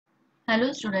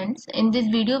Hello students, in this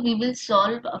video we will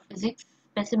solve a physics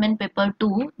specimen paper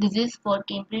 2. This is for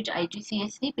Cambridge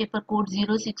IGCSE paper code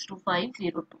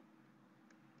 062502.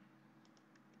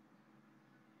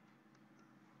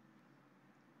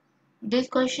 This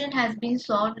question has been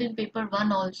solved in paper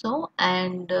 1 also,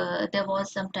 and there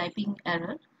was some typing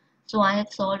error. So I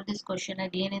have solved this question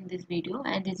again in this video,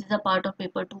 and this is a part of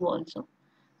paper 2 also.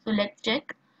 So let's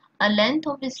check. A length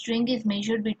of a string is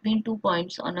measured between 2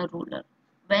 points on a ruler.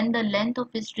 When the length of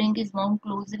a string is wound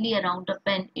closely around a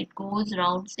pen, it goes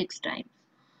round 6 times.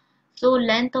 So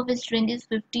length of a string is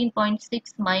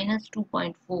 15.6 minus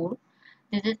 2.4.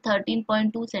 This is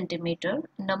 13.2 centimeter.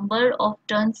 Number of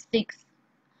turns 6.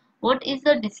 What is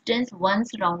the distance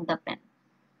once round the pen?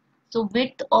 So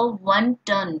width of one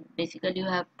turn, basically you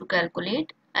have to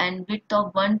calculate, and width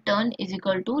of one turn is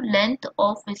equal to length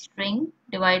of a string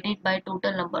divided by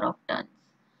total number of turns.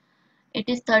 It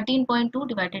is 13.2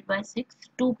 divided by 6,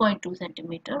 2.2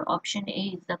 centimeter. Option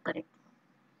A is the correct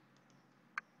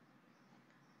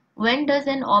one. When does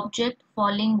an object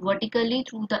falling vertically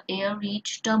through the air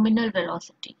reach terminal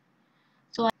velocity?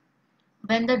 So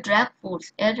when the drag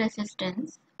force, air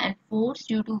resistance and force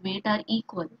due to weight are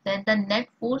equal, then the net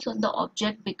force on the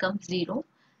object becomes zero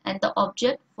and the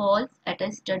object falls at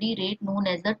a steady rate known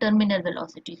as the terminal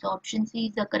velocity. So option C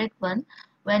is the correct one,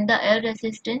 when the air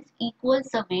resistance equals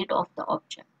the weight of the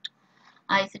object.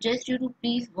 I suggest you to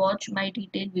please watch my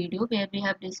detailed video where we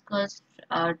have discussed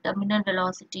terminal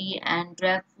velocity and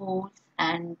drag force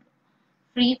and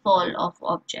free fall of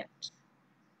objects.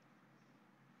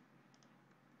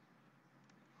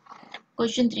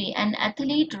 Question 3. An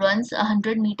athlete runs a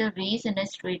 100-meter race in a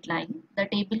straight line. The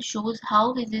table shows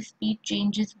how his speed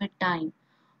changes with time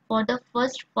for the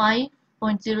first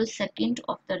 5.0 seconds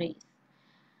of the race.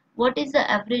 What is the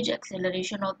average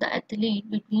acceleration of the athlete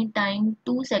between time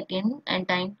 2 seconds and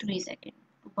time 3 seconds?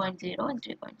 2.0 and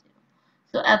 3.0.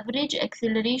 So average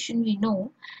acceleration, we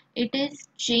know it is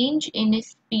change in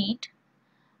speed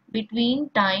between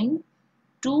time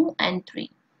 2 and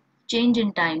 3. Change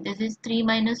in time, this is 3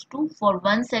 minus 2. For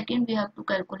 1 second we have to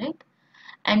calculate,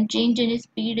 and change in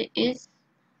speed is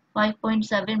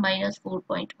 5.7 minus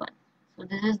 4.1. So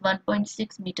this is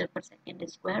 1.6 meter per second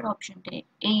square. Option A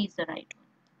is the right one.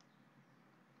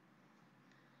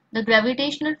 The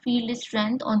gravitational field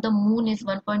strength on the moon is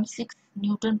 1.6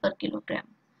 Newton per kilogram.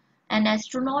 An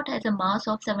astronaut has a mass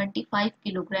of 75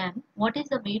 kilogram. What is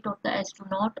the weight of the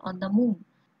astronaut on the moon?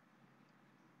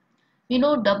 We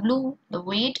know W, the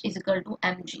weight, is equal to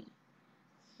mg.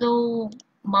 So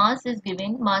mass is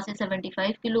given, mass is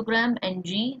 75 kilogram, and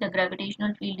g, the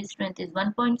gravitational field strength, is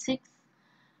 1.6.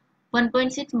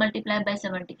 1.6 multiplied by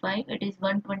 75, it is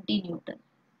 120 Newton.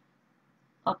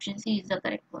 Option C is the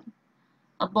correct one.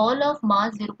 A ball of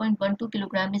mass 0.12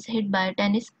 kg is hit by a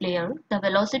tennis player. The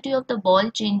velocity of the ball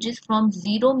changes from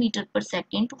 0 meter per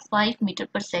second to 5 meter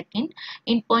per second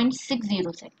in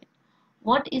 0.60 seconds.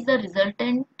 What is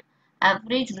the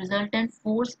average resultant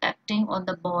force acting on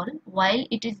the ball while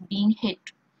it is being hit?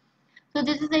 So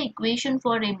this is the equation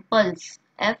for impulse.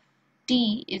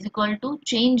 Ft is equal to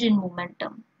change in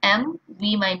momentum.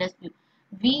 mv minus u.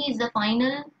 V is the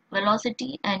final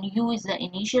velocity and u is the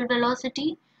initial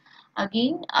velocity.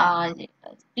 Again,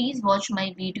 please watch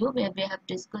my video where we have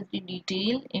discussed in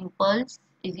detail impulse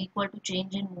is equal to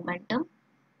change in momentum,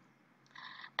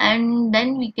 and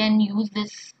then we can use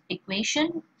this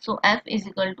equation. So F is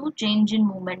equal to change in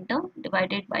momentum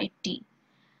divided by T.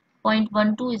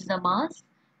 0.12 is the mass,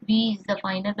 V is the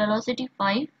final velocity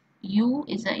 5, U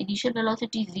is the initial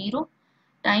velocity 0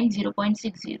 times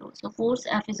 0.60. So force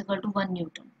F is equal to 1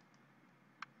 Newton.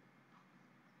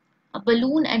 A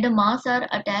balloon and a mass are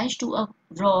attached to a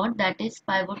rod that is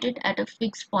pivoted at a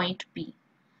fixed point P.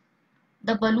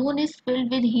 The balloon is filled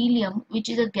with helium, which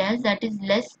is a gas that is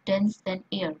less dense than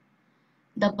air.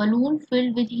 The balloon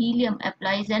filled with helium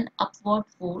applies an upward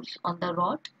force on the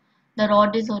rod. The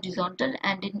rod is horizontal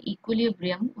and in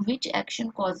equilibrium, which action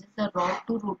causes the rod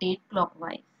to rotate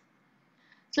clockwise.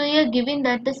 So here given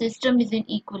that the system is in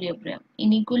equilibrium.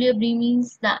 In equilibrium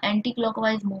means the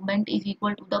anti-clockwise movement is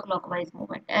equal to the clockwise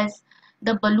movement. As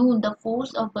the balloon, the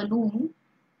force of balloon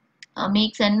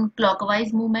makes an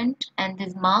clockwise movement, and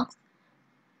this marks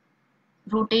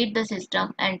rotate the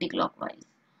system anti-clockwise.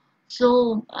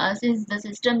 So since the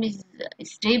system is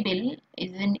stable,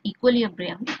 is in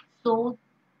equilibrium, so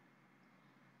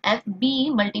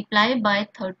Fb multiplied by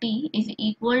 30 is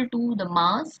equal to the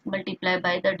mass multiplied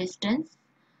by the distance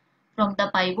from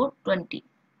the pivot 20.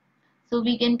 So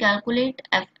we can calculate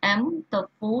Fm, the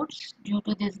force due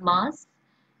to this mass.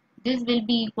 This will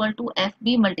be equal to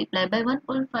Fb multiplied by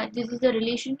 1.5. This is the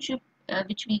relationship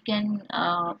which we can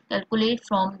calculate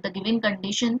from the given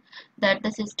condition that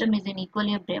the system is in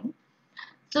equilibrium.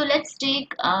 So let's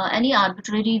take any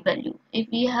arbitrary value. If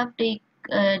we have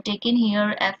taken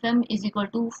here Fm is equal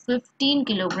to 15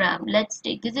 kilogram, let's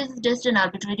take, this is just an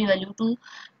arbitrary value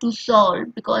to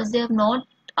solve, because they have not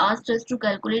asked us to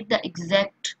calculate the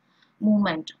exact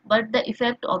movement but the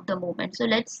effect of the movement. So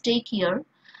let's take here,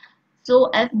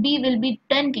 so Fb will be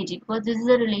 10 kg because this is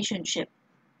a relationship.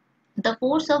 The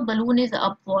force of balloon is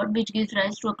upward, which gives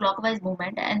rise to a clockwise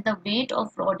movement, and the weight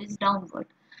of rod is downward,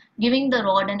 giving the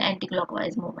rod an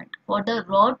anti-clockwise movement. For the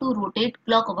rod to rotate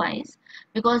clockwise,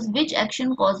 because which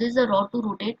action causes the rod to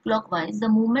rotate clockwise, the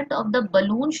movement of the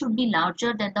balloon should be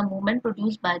larger than the movement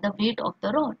produced by the weight of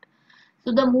the rod.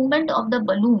 So the movement of the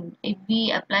balloon, if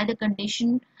we apply the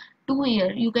condition 2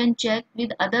 here, you can check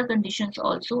with other conditions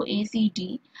also, A, C,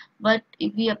 D, but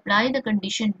if we apply the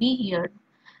condition B here,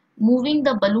 moving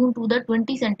the balloon to the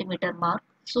 20 centimeter mark,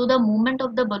 so the movement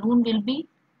of the balloon will be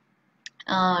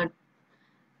uh,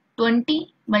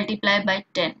 20 multiplied by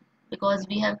 10, because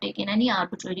we have taken any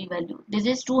arbitrary value. This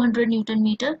is 200 Newton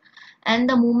meter, and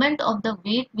the movement of the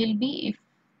weight will be, if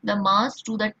the mass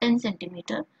to the 10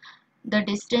 centimeter, the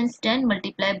distance 10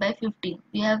 multiplied by 15.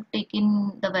 We have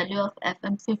taken the value of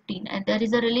Fm 15, and there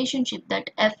is a relationship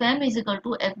that Fm is equal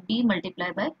to Fb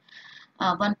multiplied by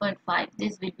 1.5.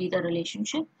 This will be the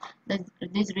relationship.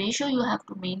 This ratio you have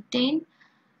to maintain.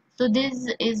 So this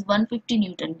is 150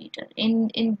 Newton meter.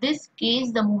 In this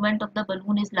case, the movement of the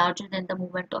balloon is larger than the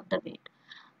movement of the weight.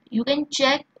 You can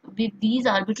check with these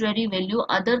arbitrary value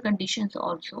other conditions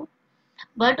also,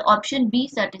 but option B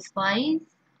satisfies,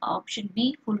 option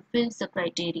B fulfills the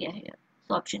criteria here.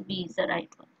 So option B is the right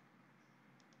one.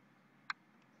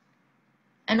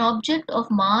 An object of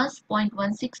mass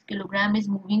 0.16 kilogram is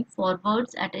moving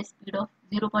forwards at a speed of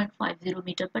 0.50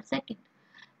 meter per second.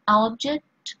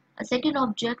 A second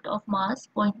object of mass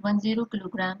 0.10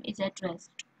 kilogram is at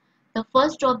rest. The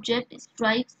first object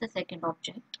strikes the second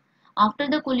object. After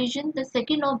the collision, the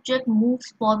second object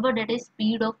moves forward at a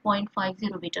speed of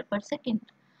 0.50 meter per second.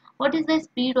 What is the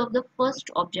speed of the first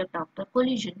object after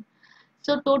collision?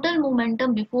 So total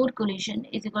momentum before collision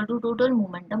is equal to total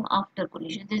momentum after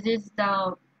collision. This is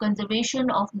the conservation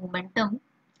of momentum,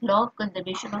 law of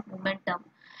conservation of momentum.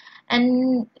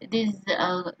 And this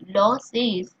law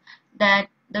says that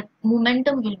the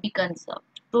momentum will be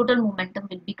conserved. Total momentum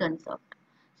will be conserved.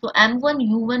 So m1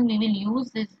 u1, we will use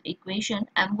this equation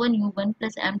m1 u1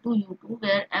 plus m2 u2,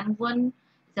 where m1 is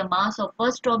the mass of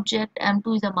first object,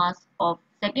 m2 is the mass of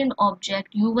second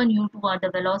object, u1 u2 are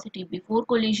the velocity before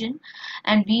collision,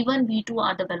 and v1 v2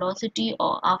 are the velocity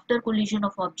or after collision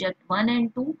of object 1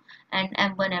 and 2, and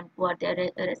m1 m2 are their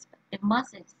respective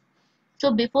masses.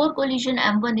 So before collision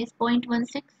m1 is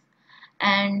 0.16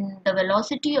 and the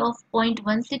velocity of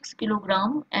 0.16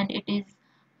 kilogram, and it is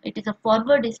a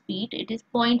forward speed, it is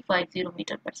 0.50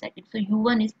 meter per second. So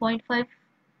u1 is 0.50,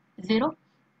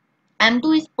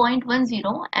 m2 is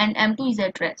 0.10, and m2 is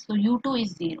at rest, so u2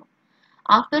 is 0.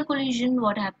 After collision,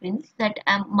 what happens that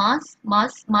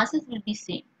masses will be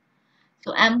same.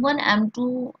 So m1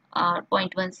 m2 are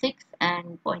 0.16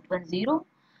 and 0.10,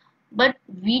 but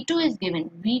v2 is given,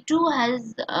 v2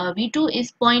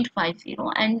 is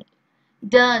 0.50, and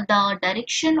the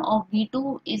direction of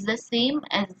v2 is the same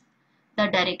as the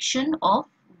direction of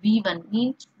v1,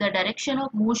 means the direction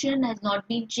of motion has not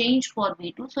been changed for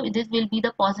v2, so this will be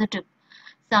the positive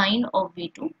sign of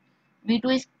v2.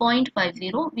 v2 is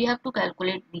 0.50, we have to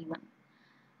calculate v1.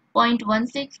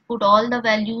 0.16, put all the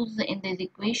values in this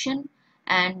equation,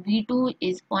 and v2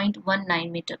 is 0.19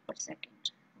 meter per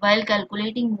second. While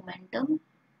calculating momentum,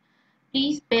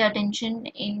 please pay attention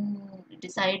in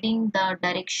deciding the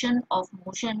direction of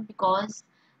motion, because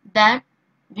that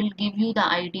will give you the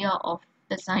idea of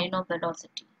the sign of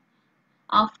velocity.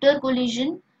 After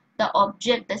collision,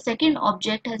 the second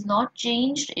object has not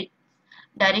changed its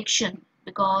direction,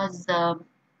 because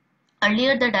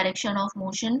earlier the direction of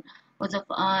motion was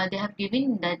they have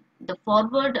given that the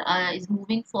forward is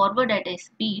moving forward at a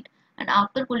speed, and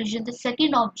after collision the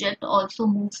second object also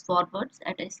moves forwards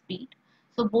at a speed.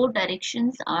 So both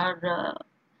directions are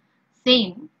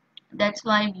same. That's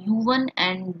why u1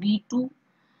 and v2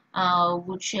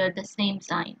 would share the same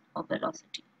sign of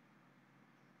velocity.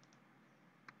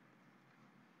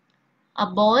 A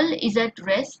ball is at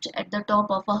rest at the top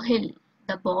of a hill.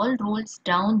 The ball rolls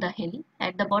down the hill.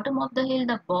 At the bottom of the hill,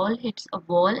 the ball hits a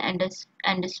wall and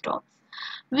stops.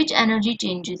 Which energy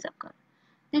changes occur?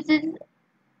 This is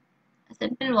a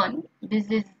simple one. This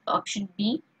is option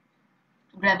B,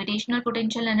 gravitational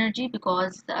potential energy,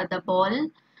 because the ball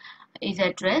is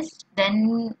at rest.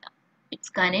 Then its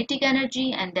kinetic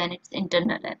energy, and then its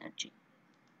internal energy.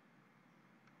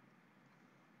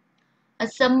 A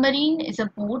submarine is a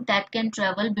boat that can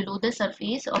travel below the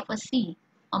surface of a sea.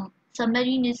 A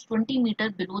submarine is 20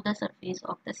 meters below the surface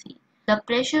of the sea. The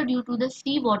pressure due to the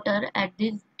seawater at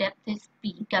this depth is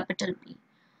P, capital P.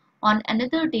 On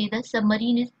another day, the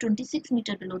submarine is 26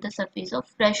 meters below the surface of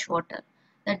fresh water.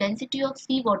 The density of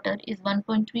seawater is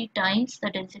 1.3 times the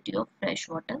density of fresh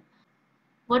water.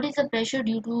 What is the pressure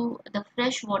due to the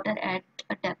fresh water at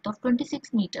a depth of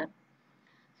 26 meters?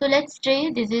 So let's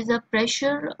say this is a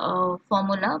pressure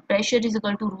formula. Pressure is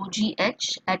equal to rho g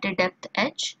h at a depth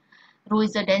h. Rho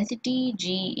is the density,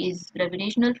 g is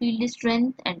gravitational field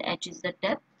strength, and h is the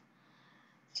depth.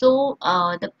 So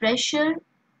the pressure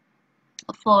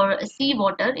for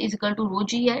seawater is equal to rho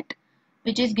g at,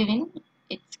 which is given,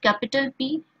 it's capital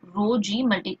P rho g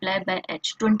multiplied by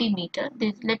h, 20 meter.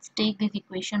 Let's take this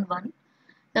equation 1.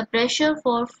 The pressure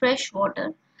for fresh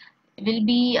water will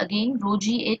be again rho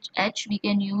g h. We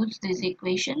can use this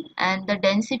equation, and the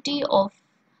density of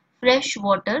fresh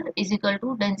water is equal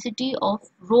to density of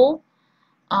rho,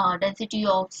 density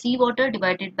of seawater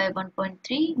divided by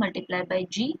 1.3 multiplied by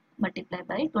g multiplied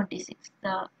by 26.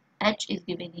 The h is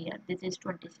given here. This is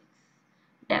 26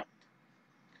 depth.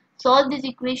 Solve this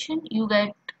equation, you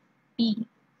get P.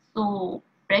 So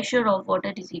pressure of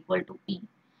water is equal to P.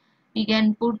 We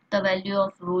can put the value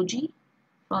of rho g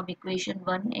from equation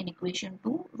 1 and equation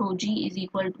 2. Rho g is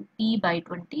equal to P by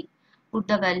 20. Put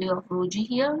the value of rho g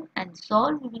here and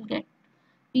solve. We will get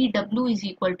Pw is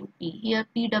equal to P. Here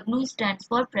Pw stands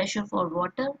for pressure for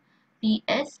water,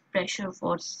 Ps pressure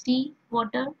for sea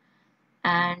water,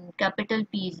 and capital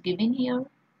P is given here.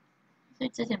 So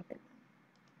it's a simple.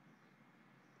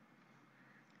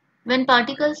 When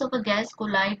particles of a gas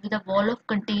collide with a wall of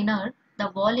container,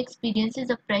 the wall experiences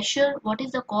a pressure. What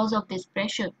is the cause of this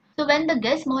pressure? So when the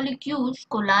gas molecules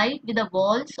collide with the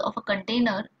walls of a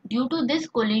container, due to this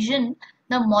collision,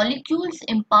 the molecules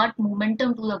impart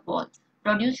momentum to the walls,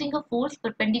 producing a force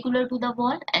perpendicular to the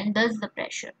wall and thus the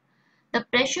pressure. The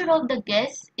pressure of the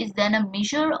gas is then a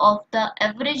measure of the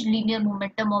average linear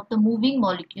momentum of the moving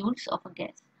molecules of a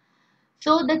gas.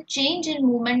 So the change in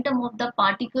momentum of the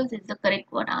particles is the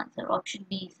correct one answer. Option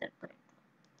B is the correct.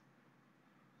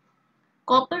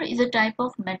 Copper is a type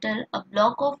of metal. A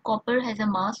block of copper has a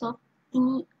mass of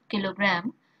 2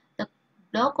 kg. The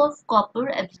block of copper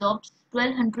absorbs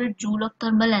 1200 joule of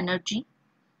thermal energy,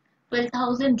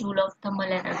 12,000 joule of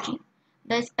thermal energy.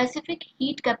 The specific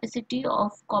heat capacity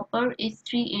of copper is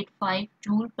 385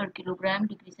 joule per kilogram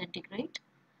degree centigrade.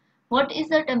 What is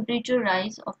the temperature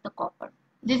rise of the copper?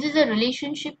 This is a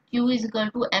relationship Q is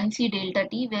equal to mc delta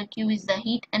T, where Q is the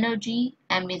heat energy,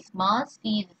 m is mass,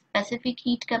 T is specific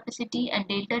heat capacity, and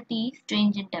delta T is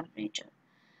change in temperature.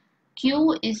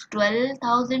 Q is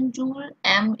 12,000 joule,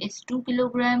 m is 2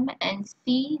 kg, and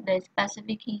C, the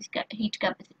specific heat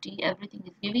capacity, everything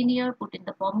is given here. Put in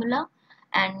the formula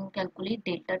and calculate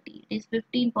delta T. It is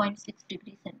 15.6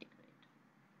 degrees centigrade.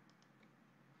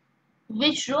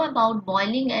 Which row about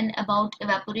boiling and about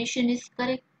evaporation is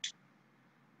correct?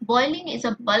 Boiling is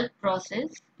a bulk process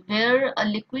where a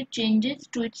liquid changes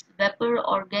to its vapor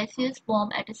or gaseous form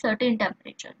at a certain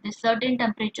temperature. This certain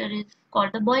temperature is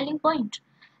called the boiling point.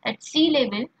 At sea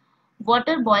level,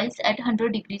 water boils at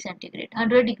 100 degrees centigrade.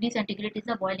 100 degrees centigrade is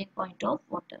the boiling point of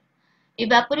water.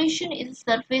 Evaporation is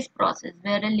a surface process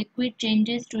where a liquid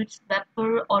changes to its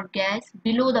vapor or gas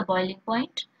below the boiling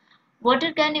point.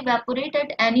 Water can evaporate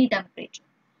at any temperature.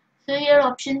 So here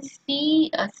option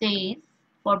C says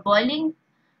for boiling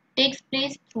takes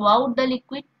place throughout the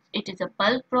liquid. It is a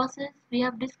bulk process we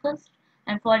have discussed,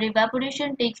 and for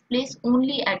evaporation takes place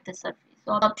only at the surface.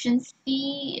 So option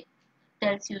C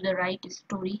tells you the right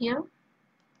story here.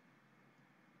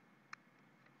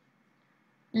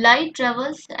 Light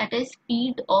travels at a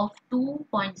speed of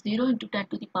 2.0 into 10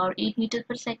 to the power 8 meters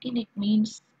per second. It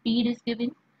means speed is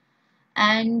given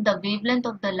and the wavelength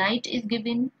of the light is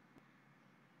given.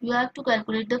 You have to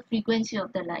calculate the frequency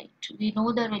of the light. We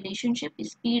know the relationship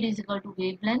is speed is equal to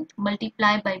wavelength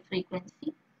multiplied by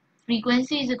frequency.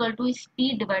 Frequency is equal to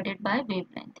speed divided by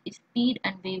wavelength. Speed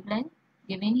and wavelength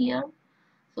given here.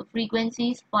 So frequency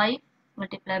is 5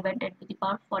 multiplied by 10 to the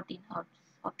power 14 Hertz.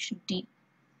 Option D.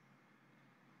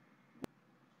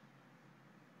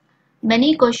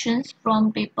 Many questions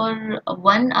from paper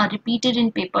 1 are repeated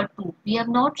in paper 2. We have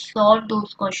not solved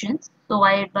those questions. So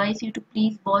I advise you to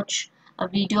please watch a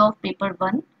video of paper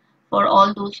 1 for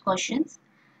all those questions.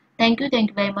 Thank you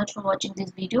very much for watching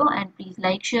this video, and please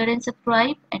like, share and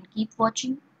subscribe and keep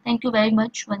watching. Thank you very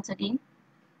much once again.